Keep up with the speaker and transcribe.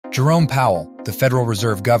Jerome Powell, the Federal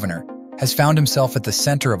Reserve Governor, has found himself at the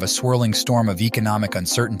center of a swirling storm of economic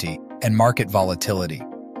uncertainty and market volatility.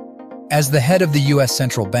 As the head of the U.S.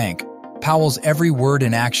 Central Bank, Powell's every word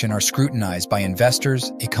and action are scrutinized by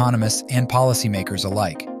investors, economists, and policymakers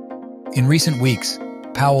alike. In recent weeks,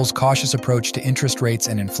 Powell's cautious approach to interest rates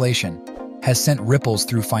and inflation has sent ripples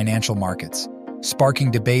through financial markets,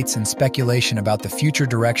 sparking debates and speculation about the future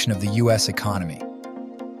direction of the U.S. economy.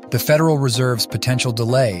 The Federal Reserve's potential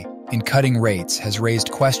delay in cutting rates has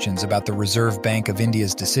raised questions about the Reserve Bank of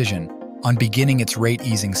India's decision on beginning its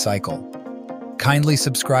rate-easing cycle. Kindly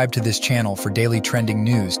subscribe to this channel for daily trending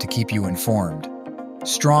news to keep you informed.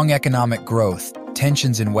 Strong economic growth,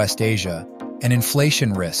 tensions in West Asia, and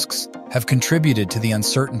inflation risks have contributed to the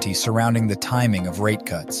uncertainty surrounding the timing of rate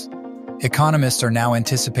cuts. Economists are now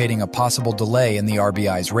anticipating a possible delay in the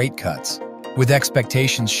RBI's rate cuts, with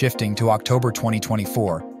expectations shifting to October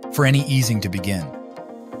 2024 for any easing to begin.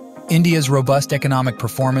 India's robust economic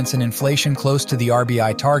performance and inflation close to the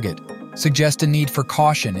RBI target suggest a need for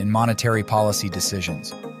caution in monetary policy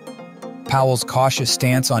decisions. Powell's cautious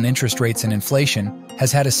stance on interest rates and inflation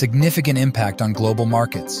has had a significant impact on global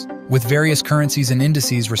markets, with various currencies and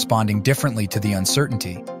indices responding differently to the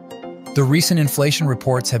uncertainty. The recent inflation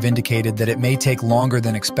reports have indicated that it may take longer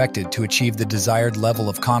than expected to achieve the desired level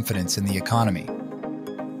of confidence in the economy.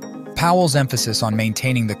 Powell's emphasis on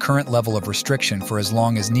maintaining the current level of restriction for as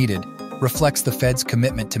long as needed reflects the Fed's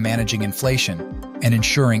commitment to managing inflation and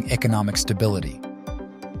ensuring economic stability.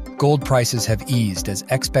 Gold prices have eased as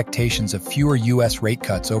expectations of fewer U.S. rate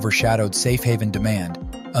cuts overshadowed safe haven demand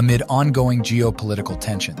amid ongoing geopolitical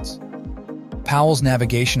tensions. Powell's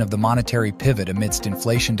navigation of the monetary pivot amidst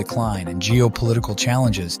inflation decline and geopolitical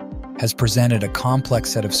challenges has presented a complex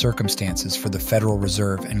set of circumstances for the Federal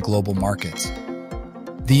Reserve and global markets.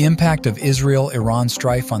 The impact of Israel-Iran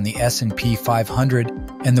strife on the S&P 500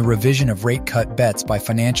 and the revision of rate cut bets by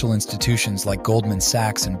financial institutions like Goldman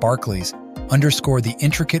Sachs and Barclays underscore the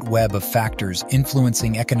intricate web of factors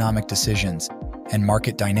influencing economic decisions and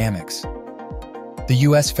market dynamics. The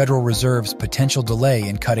U.S. Federal Reserve's potential delay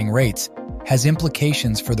in cutting rates has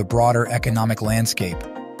implications for the broader economic landscape,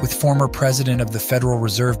 with former president of the Federal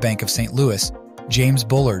Reserve Bank of St. Louis, James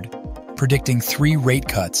Bullard, predicting 3 rate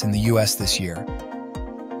cuts in the U.S. this year.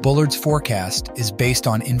 Bullard's forecast is based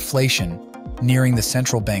on inflation nearing the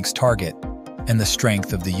central bank's target and the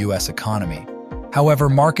strength of the U.S. economy. However,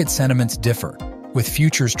 market sentiments differ, with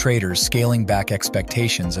futures traders scaling back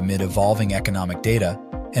expectations amid evolving economic data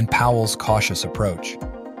and Powell's cautious approach.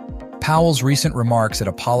 Powell's recent remarks at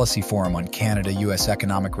a policy forum on Canada-U.S.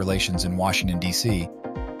 economic relations in Washington, D.C.,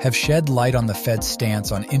 have shed light on the Fed's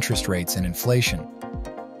stance on interest rates and inflation.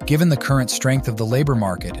 Given the current strength of the labor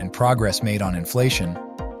market and progress made on inflation,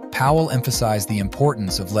 Powell emphasized the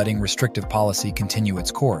importance of letting restrictive policy continue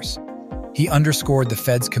its course. He underscored the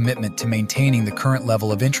Fed's commitment to maintaining the current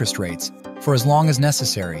level of interest rates for as long as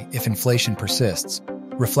necessary if inflation persists,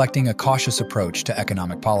 reflecting a cautious approach to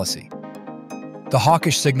economic policy. The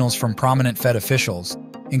hawkish signals from prominent Fed officials,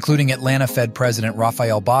 including Atlanta Fed President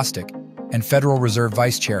Raphael Bostic and Federal Reserve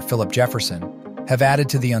Vice Chair Philip Jefferson, have added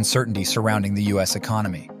to the uncertainty surrounding the U.S.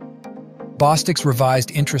 economy. Bostic's revised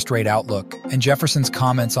interest rate outlook and Jefferson's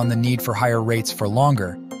comments on the need for higher rates for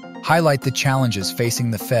longer highlight the challenges facing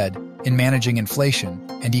the Fed in managing inflation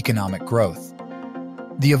and economic growth.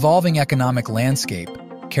 The evolving economic landscape,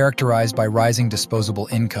 characterized by rising disposable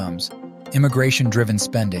incomes, immigration-driven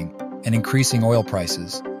spending, and increasing oil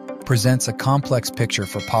prices, presents a complex picture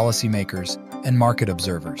for policymakers and market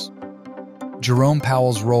observers. Jerome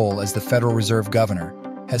Powell's role as the Federal Reserve Governor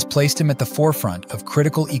has placed him at the forefront of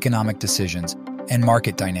critical economic decisions and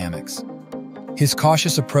market dynamics. His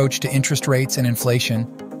cautious approach to interest rates and inflation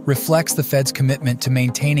reflects the Fed's commitment to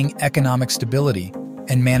maintaining economic stability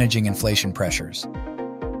and managing inflation pressures.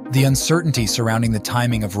 The uncertainty surrounding the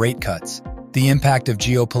timing of rate cuts, the impact of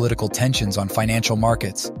geopolitical tensions on financial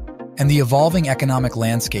markets, and the evolving economic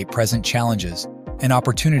landscape present challenges and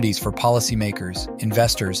opportunities for policymakers,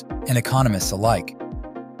 investors, and economists alike.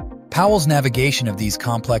 Powell's navigation of these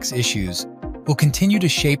complex issues will continue to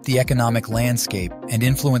shape the economic landscape and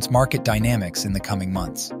influence market dynamics in the coming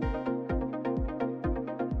months.